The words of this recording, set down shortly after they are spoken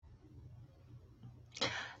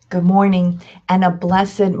Good morning, and a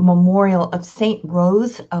blessed memorial of Saint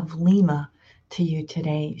Rose of Lima to you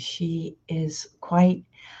today. She is quite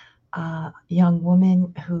a young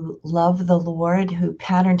woman who loved the Lord, who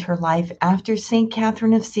patterned her life after Saint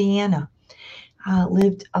Catherine of Siena,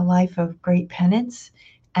 lived a life of great penance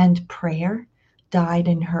and prayer, died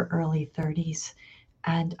in her early 30s,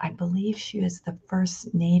 and I believe she was the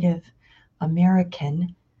first Native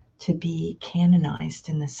American to be canonized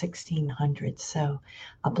in the 1600s. So,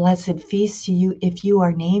 a blessed feast to you if you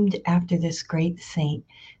are named after this great saint,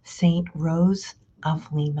 Saint Rose of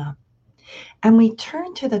Lima. And we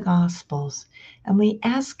turn to the Gospels and we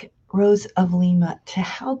ask Rose of Lima to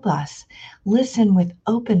help us listen with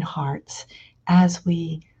open hearts as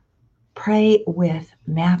we pray with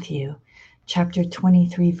Matthew chapter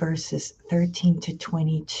 23, verses 13 to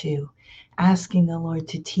 22, asking the Lord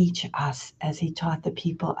to teach us as he taught the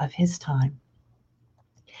people of his time.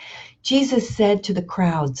 Jesus said to the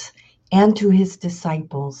crowds and to his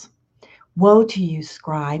disciples, "Woe to you,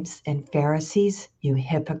 scribes and Pharisees, you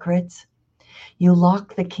hypocrites! You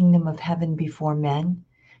lock the kingdom of heaven before men.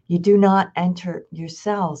 You do not enter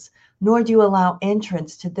yourselves, nor do you allow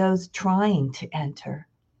entrance to those trying to enter.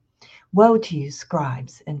 Woe to you,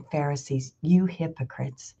 scribes and Pharisees, you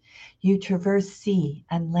hypocrites! You traverse sea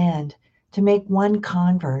and land to make one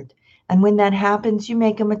convert, and when that happens, you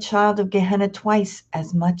make him a child of Gehenna twice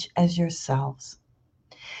as much as yourselves.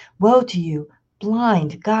 Woe to you,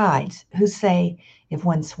 blind guides, who say, if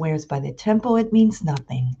one swears by the temple, it means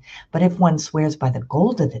nothing, but if one swears by the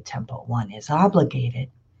gold of the temple, one is obligated.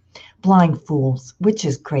 Blind fools, which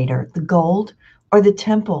is greater, the gold or the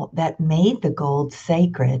temple that made the gold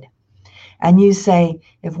sacred? And you say,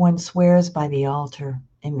 if one swears by the altar,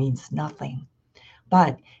 it means nothing.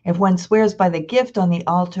 But if one swears by the gift on the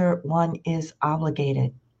altar, one is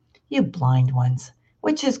obligated. You blind ones,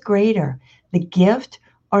 which is greater, the gift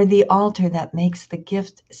or the altar that makes the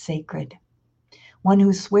gift sacred? One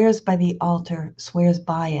who swears by the altar swears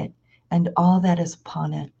by it and all that is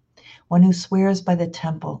upon it. One who swears by the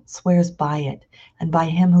temple swears by it and by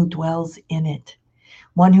him who dwells in it.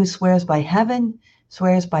 One who swears by heaven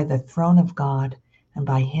swears by the throne of God and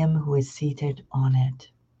by him who is seated on it."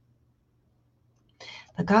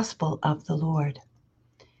 The Gospel of the Lord.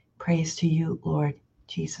 Praise to you, Lord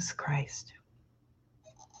Jesus Christ.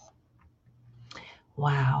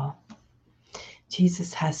 Wow.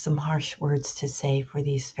 Jesus has some harsh words to say for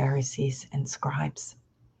these Pharisees and scribes.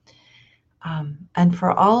 And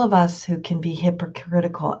for all of us who can be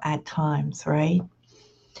hypocritical at times, right?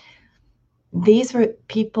 These were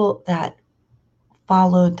people that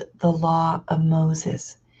followed the law of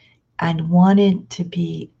Moses and wanted to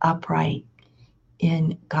be upright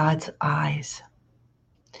in God's eyes.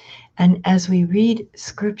 And as we read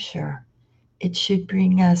scripture, it should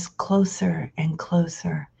bring us closer and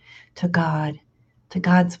closer to God, to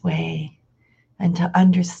God's way, and to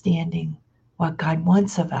understanding what God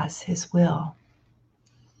wants of us, his will.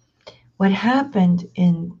 What happened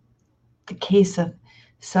in the case of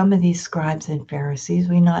some of these scribes and Pharisees,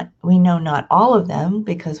 we know not all of them,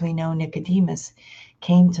 because we know Nicodemus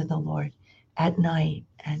came to the Lord at night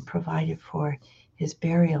and provided for his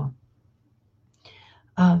burial.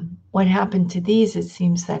 What happened to these, it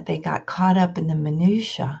seems that they got caught up in the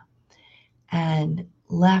minutia and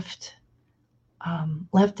left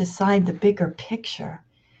aside the bigger picture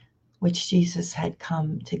which Jesus had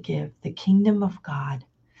come to give, the kingdom of God,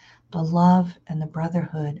 the love and the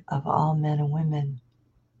brotherhood of all men and women,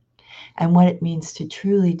 and what it means to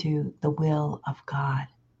truly do the will of God,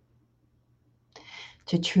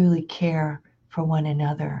 to truly care for one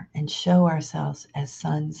another and show ourselves as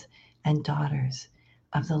sons and daughters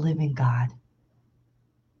of the living God,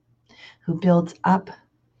 who builds up,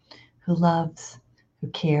 who loves, who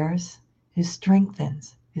cares, who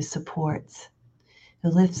strengthens, who supports, who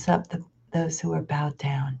lifts up those who are bowed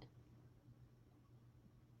down.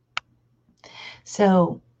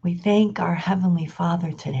 So we thank our Heavenly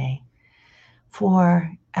Father today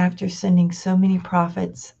for, after sending so many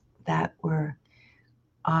prophets that were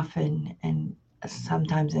often and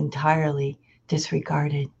sometimes entirely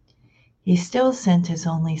disregarded, he still sent his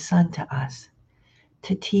only Son to us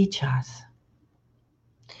to teach us.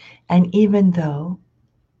 And even though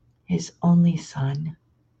his only Son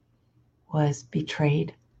was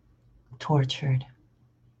betrayed, tortured,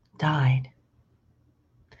 died,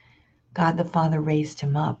 God the Father raised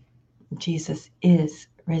him up. Jesus is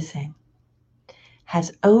risen,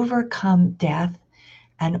 has overcome death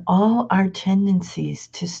and all our tendencies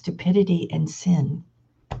to stupidity and sin.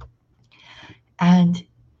 And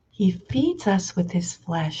he feeds us with his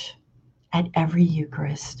flesh at every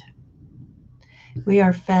Eucharist. We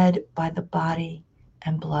are fed by the body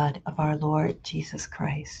and blood of our Lord Jesus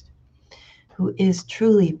Christ, who is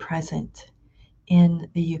truly present in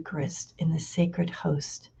the Eucharist, in the sacred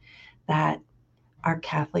host that our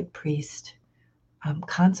Catholic priests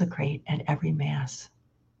consecrate at every Mass.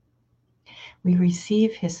 We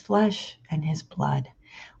receive his flesh and his blood,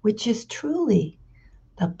 which is truly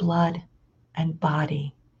the blood and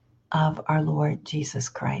body of our Lord Jesus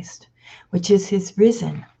Christ, which is his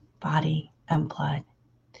risen body and blood,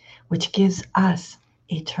 which gives us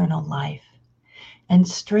eternal life and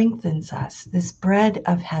strengthens us. This bread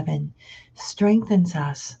of heaven strengthens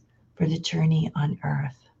us for the journey on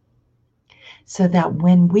earth, so that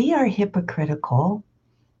when we are hypocritical,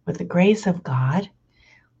 with the grace of God,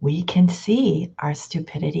 we can see our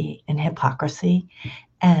stupidity and hypocrisy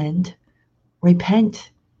and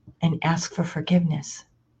repent and ask for forgiveness.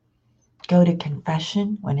 Go to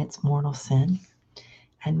confession when it's mortal sin,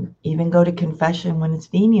 and even go to confession when it's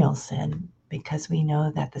venial sin, because we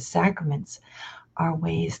know that the sacraments are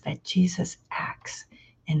ways that Jesus acts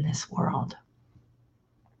in this world.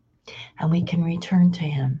 And we can return to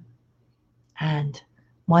him and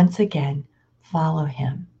once again follow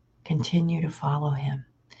him, continue to follow him.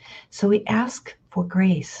 So we ask for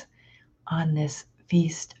grace on this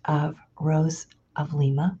feast of Rose of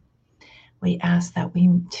Lima. We ask that we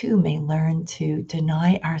too may learn to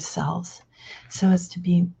deny ourselves so as to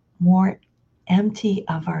be more empty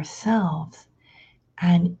of ourselves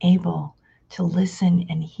and able to listen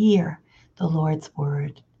and hear the Lord's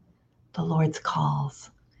word, the Lord's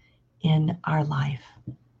calls in our life.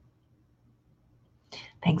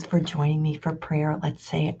 Thanks for joining me for prayer. Let's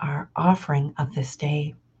say our offering of this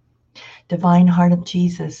day. Divine Heart of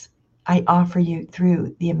Jesus, I offer you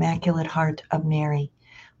through the Immaculate Heart of Mary,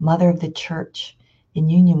 Mother of the Church, in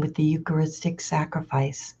union with the Eucharistic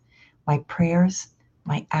sacrifice, my prayers,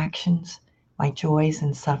 my actions, my joys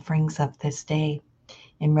and sufferings of this day,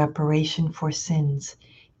 in reparation for sins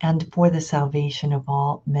and for the salvation of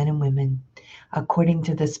all men and women, according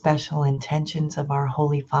to the special intentions of our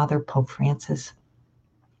Holy Father, Pope Francis,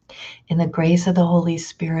 in the grace of the Holy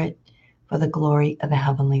Spirit, for the glory of the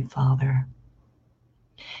Heavenly Father.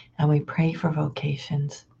 And we pray for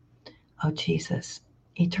vocations. O Jesus,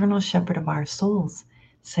 eternal shepherd of our souls,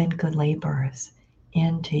 send good laborers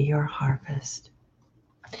into your harvest.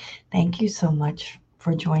 Thank you so much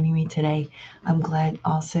for joining me today. I'm glad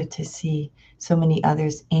also to see so many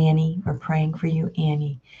others. Annie, we're praying for you.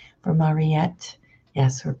 Annie, for Mariette.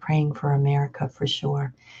 Yes, we're praying for America for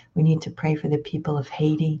sure. We need to pray for the people of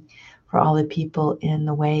Haiti, for all the people in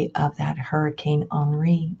the way of that Hurricane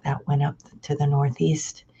Henri that went up to the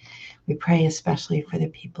northeast. We pray especially for the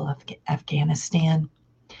people of Afghanistan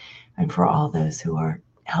and for all those who are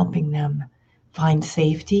helping them find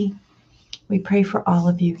safety. We pray for all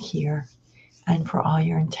of you here and for all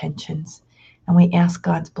your intentions. And we ask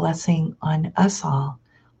God's blessing on us all,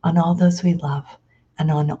 on all those we love,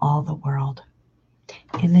 and on all the world.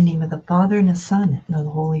 In the name of the Father, and the Son, and of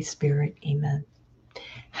the Holy Spirit, amen.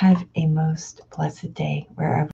 Have a most blessed day wherever